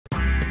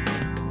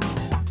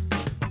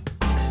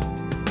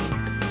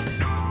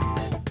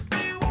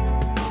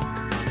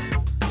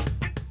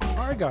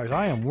guys,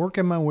 I am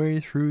working my way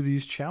through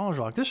these challenge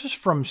locks. This is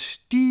from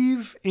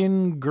Steve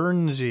in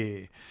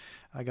Guernsey.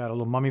 I got a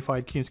little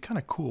mummified key. It's kind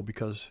of cool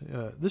because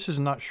this is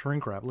not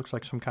shrink wrap. It looks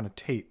like some kind of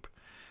tape.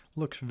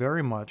 Looks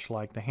very much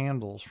like the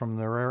handles from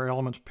the Rare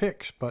Elements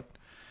picks, but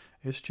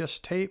it's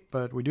just tape.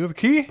 But we do have a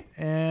key,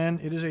 and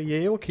it is a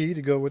Yale key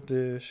to go with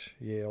this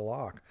Yale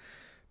lock.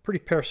 Pretty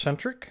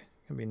paracentric.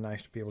 It'd be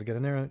nice to be able to get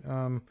in there.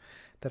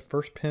 That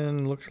first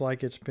pin looks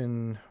like it's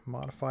been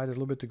modified a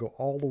little bit to go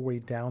all the way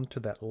down to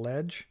that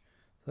ledge.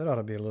 That ought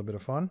to be a little bit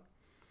of fun.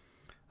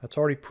 That's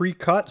already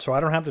pre-cut, so I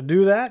don't have to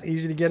do that.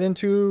 Easy to get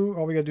into.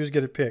 All we got to do is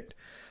get it picked.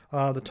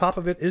 The top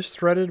of it is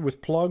threaded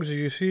with plugs, as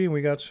you see. We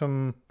got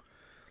some,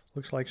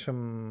 looks like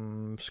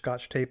some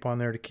Scotch tape on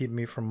there to keep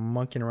me from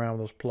monkeying around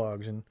with those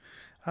plugs. And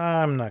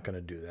I'm not going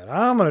to do that.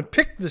 I'm going to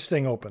pick this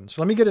thing open.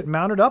 So let me get it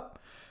mounted up,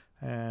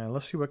 and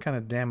let's see what kind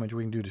of damage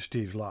we can do to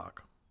Steve's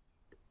lock.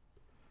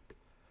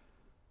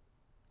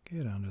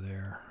 Get under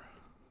there.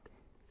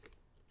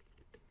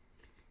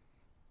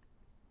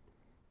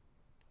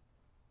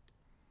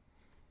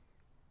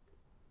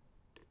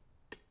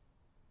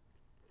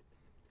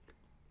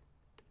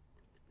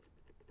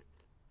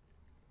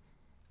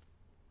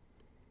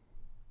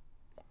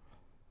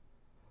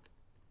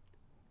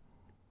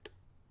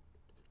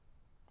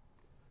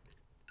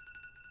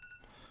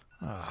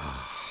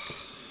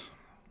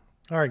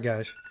 All right,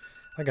 guys,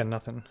 I got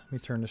nothing. Let me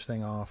turn this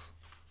thing off.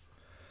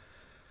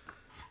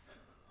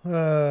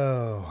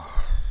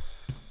 Oh.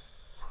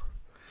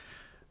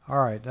 All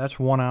right, that's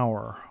 1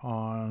 hour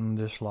on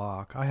this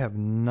lock. I have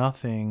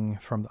nothing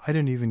from, I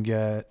didn't even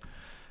get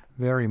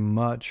very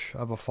much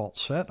of a fault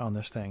set on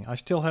this thing. I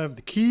still have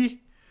the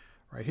key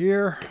right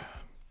here.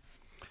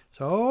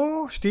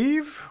 So,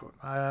 Steve,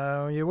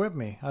 you with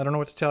me? I don't know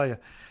what to tell you.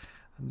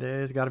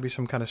 There's got to be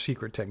some kind of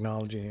secret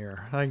technology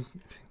here. I'm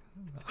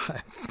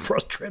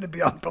frustrated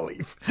beyond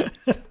belief.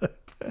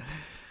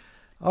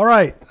 All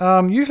right.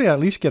 Usually I at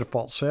least get a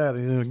fault set.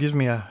 It gives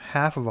me a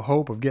half of a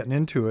hope of getting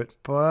into it,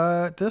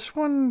 but this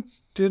one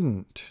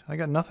didn't. I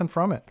got nothing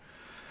from it.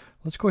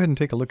 Let's go ahead and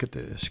take a look at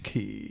this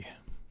key.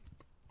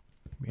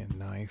 Give me a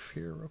knife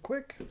here real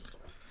quick.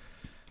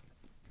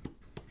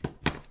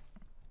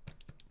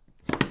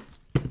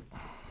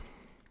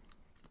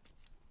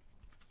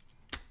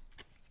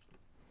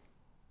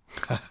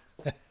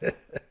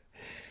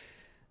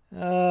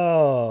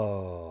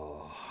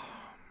 Oh,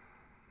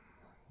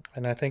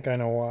 and I think I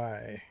know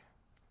why.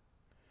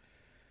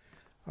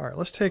 All right,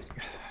 let's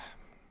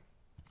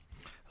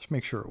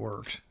make sure it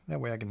works. That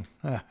way I can,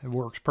 it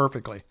works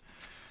perfectly.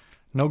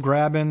 No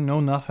grabbing, no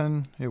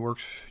nothing. It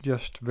works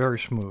just very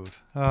smooth.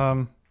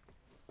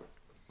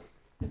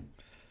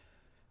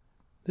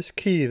 This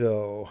key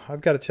though,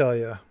 I've got to tell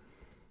you,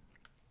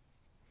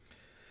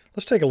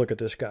 let's take a look at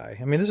this guy.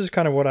 I mean, this is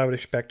kind of what I would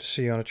expect to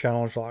see on a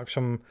challenge lock.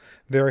 Some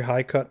very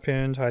high cut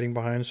pins hiding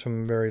behind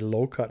some very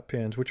low cut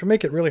pins, which will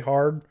make it really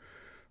hard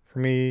for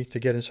me to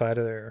get inside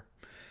of there.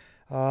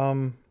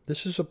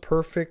 This is a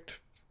perfect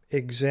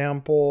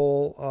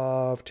example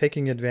of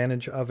taking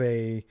advantage of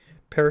a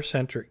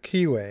paracentric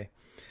keyway.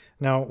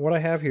 Now, what I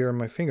have here on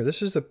my finger,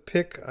 this is the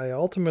pick I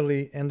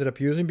ultimately ended up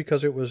using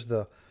because it was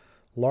the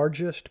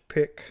largest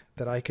pick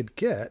that I could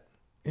get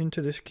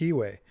into this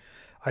keyway.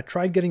 I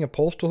tried getting a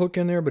postal hook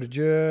in there, but it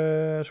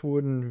just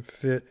wouldn't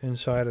fit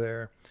inside of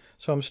there.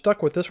 So I'm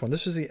stuck with this one.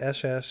 This is the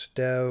SS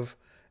Dev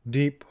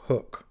Deep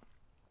Hook.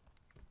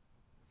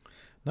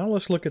 Now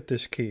let's look at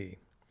this key.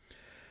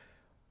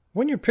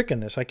 When you're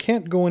picking this, I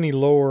can't go any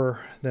lower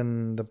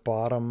than the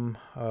bottom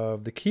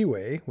of the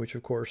keyway, which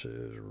of course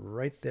is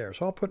right there.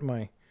 So I'll put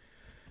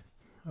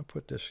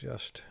this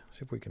just,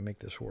 see if we can make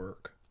this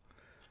work.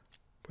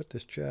 Put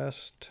this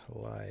just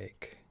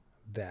like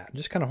that.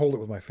 Just kind of hold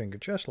it with my finger,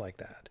 just like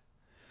that.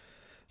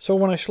 So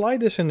when I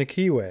slide this in the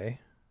keyway,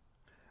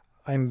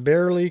 I'm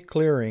barely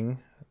clearing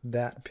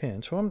that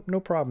pin. So I'm no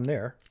problem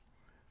there.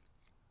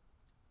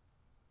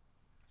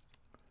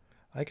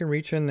 I can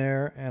reach in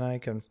there and I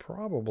can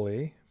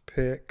probably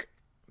pick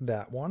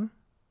that one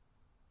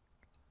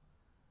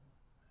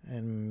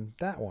and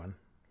that one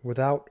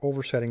without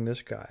oversetting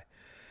this guy.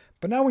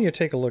 But now when you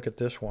take a look at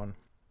this one,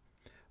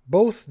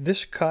 both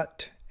this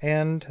cut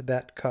and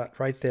that cut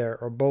right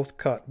there are both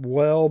cut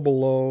well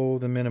below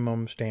the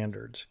minimum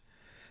standards.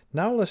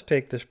 Now let's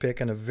take this pick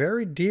and a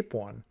very deep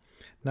one.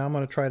 Now I'm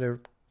going to try to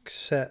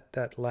set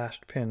that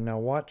last pin. Now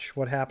watch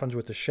what happens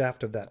with the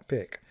shaft of that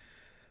pick.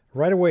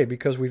 Right away,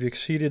 because we've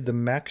exceeded the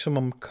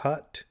maximum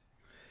cut,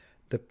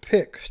 the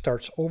pick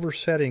starts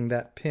oversetting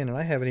that pin, and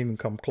I haven't even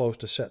come close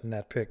to setting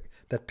that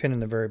pin in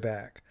the very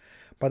back.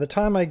 By the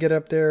time I get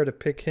up there to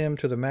pick him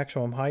to the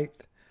maximum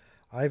height,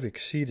 I've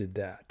exceeded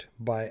that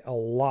by a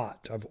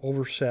lot. I've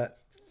overset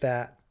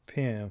that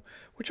pin,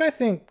 which I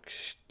think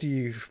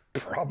Steve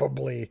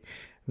probably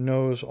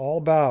knows all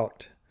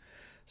about.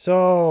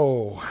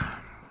 So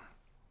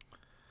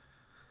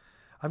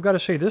I've got to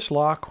say this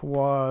lock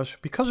was,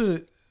 because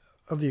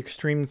of the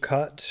extreme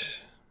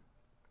cuts,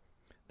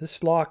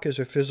 this lock is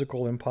a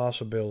physical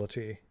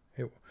impossibility.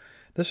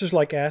 This is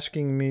like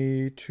asking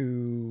me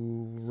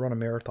to run a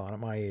marathon at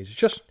my age. It's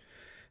just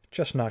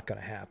Just not going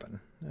to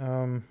happen.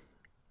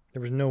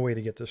 There was no way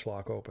to get this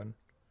lock open,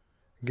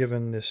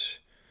 given this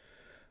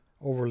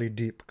overly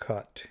deep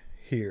cut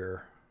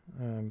here.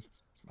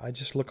 I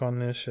just look on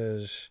this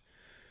as,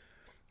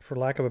 for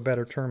lack of a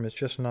better term, it's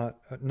just not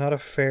a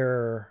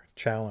fair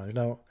challenge.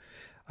 Now,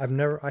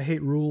 I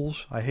hate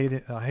rules. I hate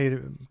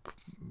it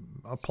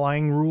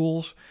applying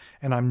rules,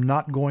 and I'm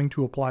not going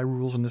to apply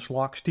rules in this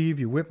lock. Steve,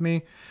 you whipped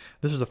me.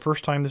 This is the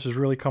first time this has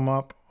really come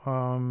up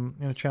in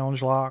a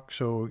challenge lock,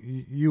 so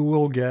you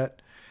will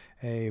get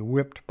a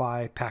whipped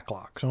by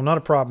Paclock. So not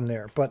a problem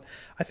there. But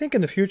I think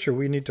in the future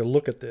we need to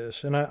look at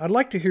this, and I'd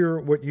like to hear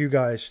what you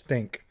guys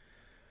think.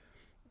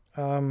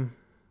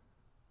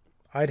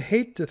 I'd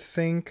hate to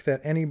think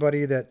that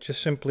anybody that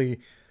just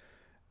simply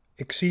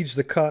exceeds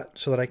the cut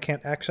so that I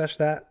can't access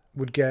that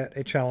would get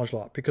a challenge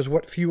lock, because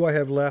what few I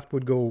have left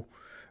would go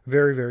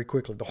very, very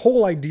quickly. The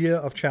whole idea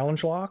of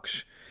challenge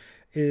locks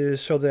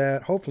is so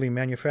that hopefully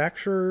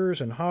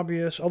manufacturers and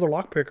hobbyists, other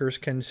lock pickers,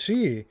 can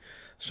see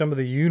some of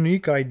the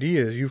unique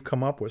ideas you've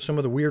come up with, some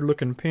of the weird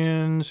looking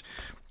pins,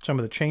 some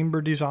of the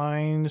chamber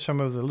designs, some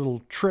of the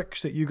little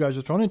tricks that you guys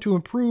have thrown in to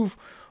improve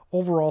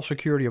overall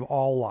security of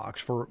all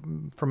locks for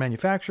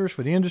manufacturers,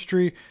 for the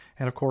industry,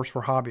 and of course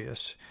for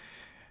hobbyists.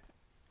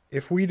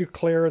 If we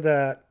declare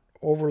that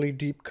overly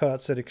deep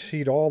cuts that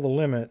exceed all the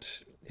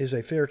limits is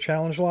a fair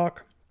challenge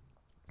lock,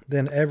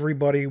 then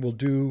everybody will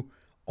do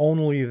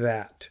only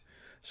that.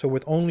 So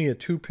with only a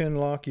 2-pin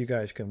lock, you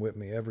guys can whip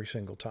me every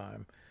single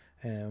time,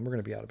 and we're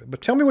going to be out of it.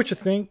 But tell me what you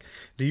think.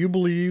 Do you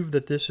believe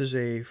that this is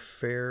a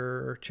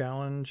fair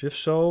challenge? If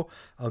so,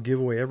 I'll give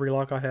away every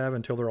lock I have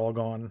until they're all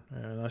gone,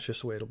 and that's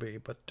just the way it'll be.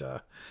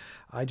 But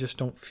I just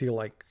don't feel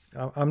like...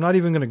 I'm not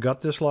even going to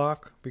gut this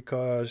lock,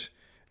 because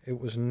it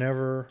was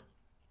never...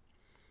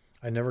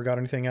 I never got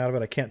anything out of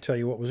it. I can't tell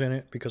you what was in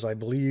it, because I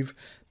believe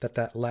that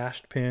that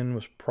last pin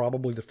was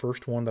probably the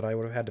first one that I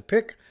would have had to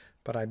pick,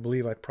 but I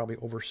believe I probably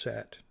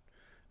overset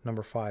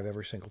number 5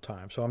 every single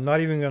time. So I'm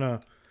not even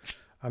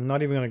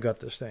gonna gut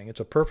this thing.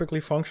 It's a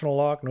perfectly functional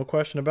lock, no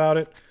question about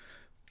it,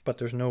 but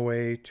there's no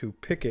way to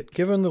pick it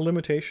given the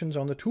limitations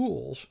on the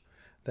tools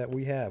that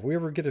we have. If we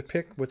ever get a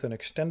pick with an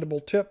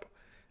extendable tip,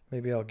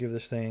 maybe I'll give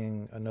this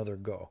thing another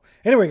go.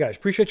 Anyway, guys,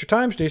 appreciate your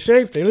time. Stay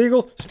safe, stay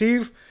legal.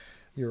 Steve,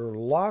 your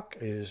lock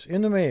is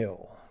in the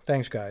mail.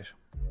 Thanks, guys.